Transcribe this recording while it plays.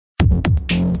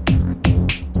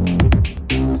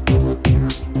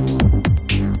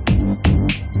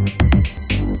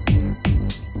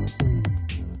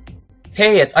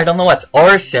Hey, it's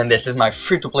IdkWhatsRc and this is my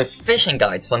free-to-play fishing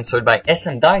guide sponsored by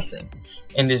SM Dicing.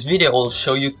 In this video I'll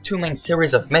show you two main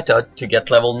series of methods to get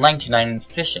level 99 in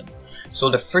fishing. So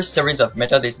the first series of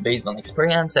method is based on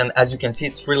experience, and as you can see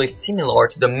it's really similar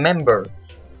to the member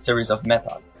series of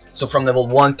method. So from level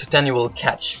 1 to 10 you will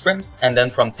catch shrimps, and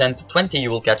then from 10 to 20 you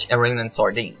will catch herring and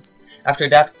sardines. After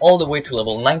that, all the way to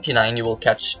level 99 you will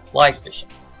catch fly fishing.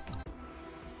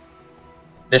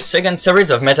 The second series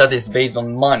of method is based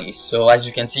on money, so as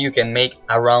you can see you can make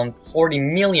around 40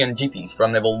 million GPs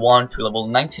from level 1 to level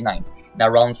 99 in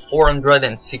around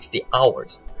 460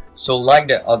 hours. So like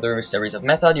the other series of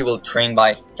method, you will train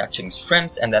by catching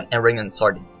shrimps and then herring and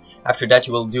sardine. After that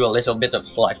you will do a little bit of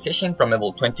fly fishing from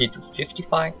level 20 to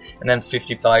 55, and then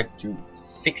 55 to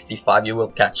 65 you will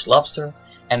catch lobster,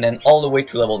 and then all the way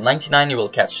to level 99 you will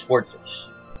catch swordfish.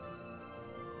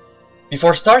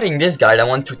 Before starting this guide, I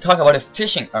want to talk about the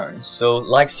fishing urns. So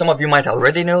like some of you might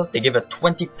already know, they give a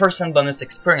 20% bonus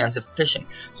experience at fishing,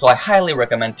 so I highly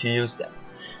recommend to use them.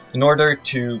 In order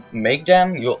to make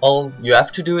them, all you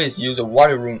have to do is use a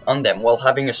water rune on them while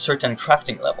having a certain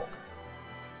crafting level.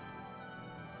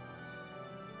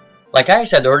 Like I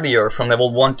said earlier, from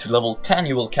level 1 to level 10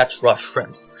 you will catch raw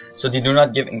shrimps, so they do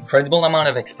not give incredible amount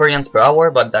of experience per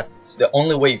hour, but that's the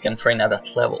only way you can train at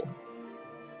that level.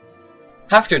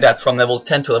 After that, from level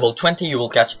 10 to level 20 you will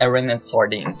catch herring and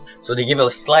sardines, so they give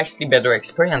a slightly better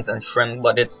experience than shrimp,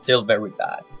 but it's still very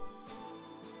bad.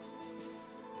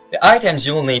 The items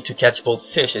you will need to catch both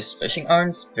fish is fishing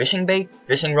urns, fishing bait,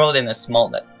 fishing rod, and a small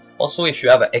net. Also, if you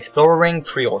have an explorer ring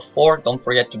 3 or 4, don't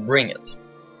forget to bring it.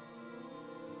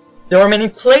 There are many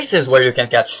places where you can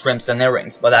catch shrimps and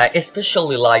herrings, but I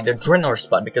especially like the Drenor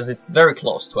spot because it's very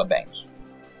close to a bank.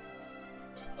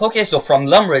 Okay, so from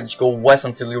Lumbridge go west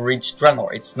until you reach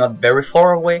Drenor. It's not very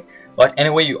far away, but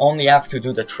anyway you only have to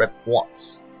do the trip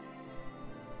once.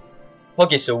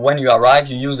 Okay, so when you arrive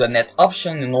you use the net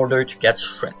option in order to catch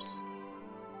shrimps.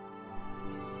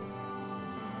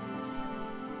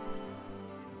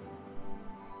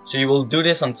 So you will do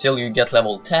this until you get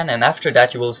level 10, and after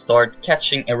that you will start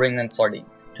catching herring and sardine.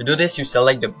 To do this you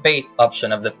select the bait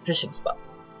option of the fishing spot.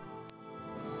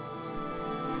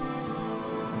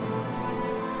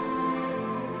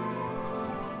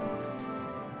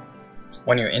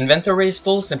 When your inventory is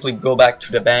full, simply go back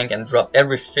to the bank and drop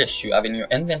every fish you have in your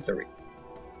inventory.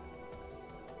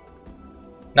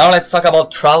 Now let's talk about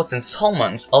trouts and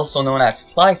salmons, also known as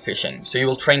fly fishing. So you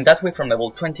will train that way from level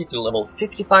 20 to level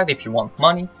 55 if you want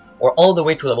money, or all the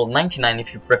way to level 99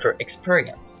 if you prefer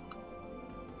experience.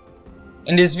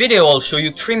 In this video I'll show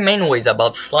you 3 main ways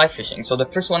about fly fishing. So the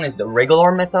first one is the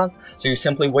regular method, so you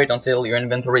simply wait until your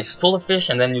inventory is full of fish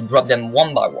and then you drop them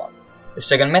one by one. The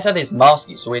second method is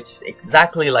Mousekeys, so it's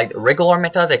exactly like the regular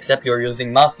method except you're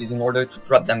using Mousekeys in order to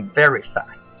drop them very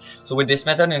fast. So with this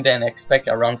method you then expect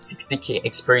around 60k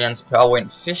experience per hour in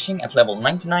fishing at level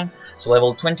 99, so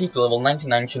level 20 to level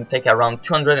 99 should take around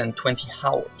 220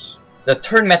 hours. The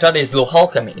third method is low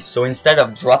alchemy, so instead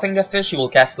of dropping the fish you will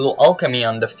cast low alchemy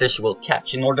on the fish you will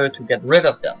catch in order to get rid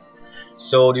of them.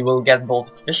 So you will get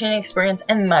both fishing experience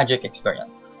and magic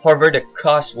experience. However, the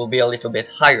cost will be a little bit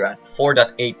higher at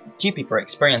 4.8 GP per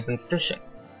experience in fishing.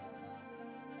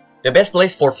 The best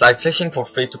place for fly fishing for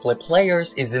free-to-play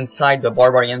players is inside the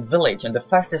barbarian village, and the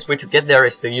fastest way to get there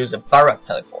is to use a barrack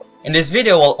teleport. In this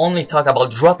video I'll only talk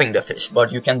about dropping the fish,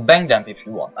 but you can bank them if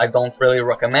you want. I don't really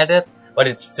recommend it, but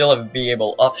it's still a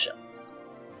viable option.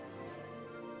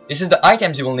 This is the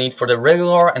items you will need for the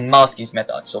regular and Mousekeys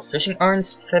method, so fishing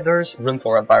urns, feathers, room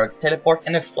for a barrack teleport,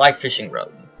 and a fly fishing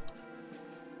rod.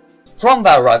 From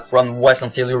Barrack, run west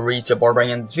until you reach the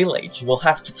barbarian village. You will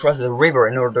have to cross the river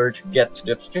in order to get to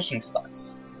the fishing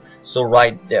spots. So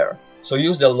right there. So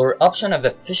use the lure option of the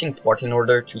fishing spot in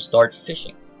order to start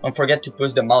fishing. Don't forget to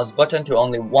push the mouse button to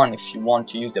only one if you want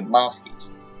to use the mouse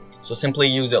keys. So simply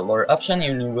use the lure option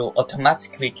and you will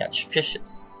automatically catch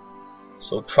fishes.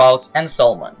 So trouts and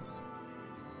salmons.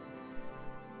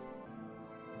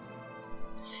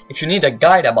 If you need a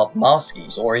guide about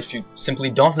Mousekeys, or if you simply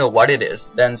don't know what it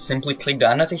is, then simply click the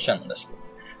annotation on the screen.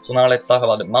 So now let's talk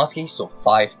about the Mousekeys. So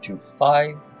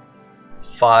 525,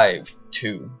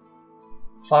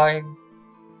 525,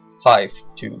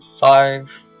 525,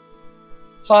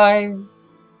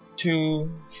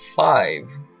 525,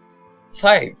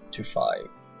 525.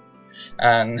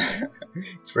 And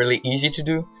it's really easy to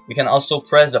do. You can also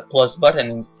press the plus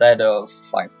button instead of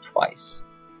 5 twice.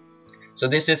 So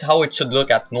this is how it should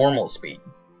look at normal speed.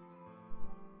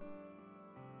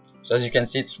 So as you can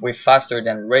see it's way faster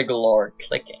than regular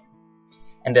clicking.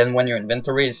 And then when your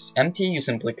inventory is empty you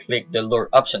simply click the lure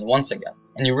option once again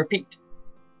and you repeat.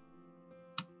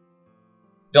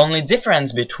 The only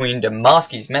difference between the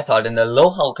Mousekeys method and the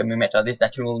Low Alchemy method is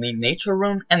that you will need Nature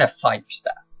Rune and a Fire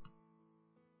Staff.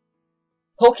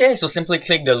 Okay, so simply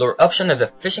click the lure option at the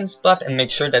fishing spot and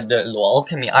make sure that the Low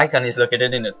Alchemy icon is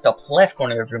located in the top left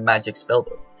corner of your magic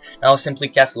spellbook. Now simply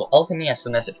cast Low Alchemy as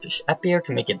soon as a fish appears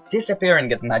to make it disappear and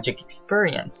get magic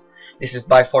experience. This is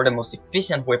by far the most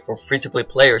efficient way for free-to-play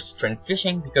players to train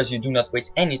fishing because you do not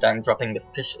waste any time dropping the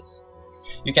fishes.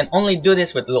 You can only do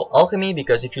this with Low Alchemy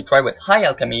because if you try with High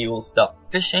Alchemy you will stop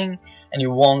fishing and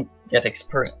you won't get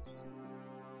experience.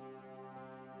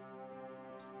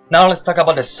 Now let's talk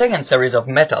about the second series of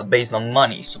method based on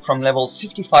money. So from level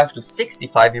 55 to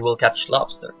 65 you will catch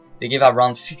Lobster. They give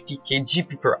around 50k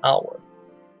GP per hour.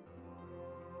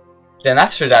 Then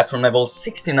after that, from level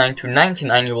 69 to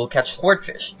 99 you will catch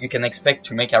Swordfish. You can expect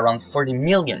to make around 40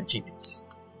 million GPs.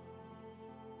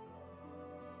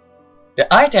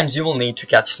 The items you will need to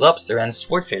catch Lobster and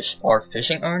Swordfish are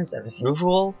fishing urns as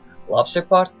usual, lobster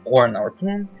pot or an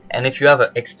harpoon, and if you have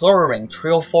an Explorer Ring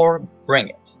 304, bring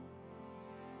it.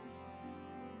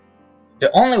 The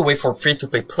only way for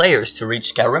free-to-play players to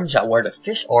reach Karimja where the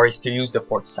fish are is to use the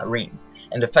port Sardine,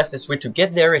 and the fastest way to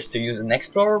get there is to use an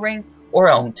Explorer Ring or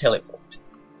a home teleport.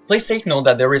 Please take note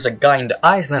that there is a guy in the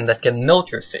island that can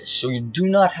note your fish, so you do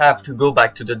not have to go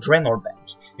back to the Draenor Bank.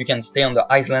 You can stay on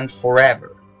the island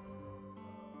forever.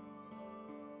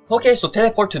 Okay, so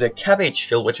teleport to the cabbage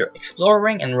field with your Explorer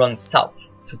Ring and run south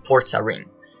to Port Sardine.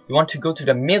 You want to go to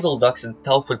the middle docks and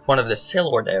talk with one of the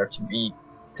sailors there to be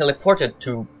teleported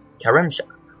to Karimja.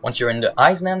 Once you're in the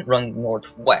island, run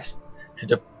northwest to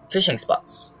the fishing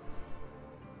spots.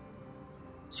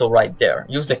 So right there,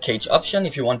 use the cage option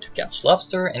if you want to catch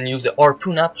lobster and use the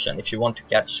harpoon option if you want to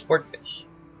catch swordfish.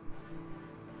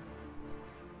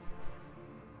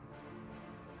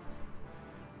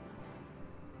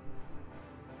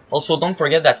 Also don't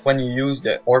forget that when you use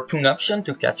the harpoon option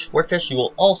to catch swordfish, you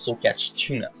will also catch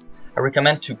tunas. I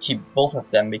recommend to keep both of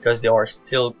them because they are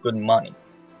still good money.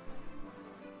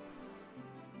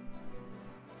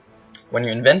 When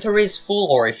your inventory is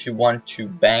full, or if you want to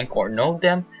bank or note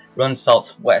them, run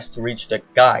southwest to reach the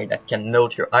guy that can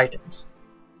note your items.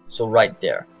 So right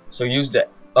there. So use the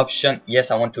option, yes,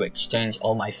 I want to exchange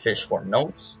all my fish for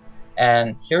notes.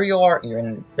 And here you are, your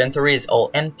inventory is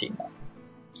all empty now.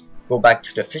 Go back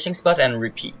to the fishing spot and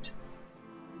repeat.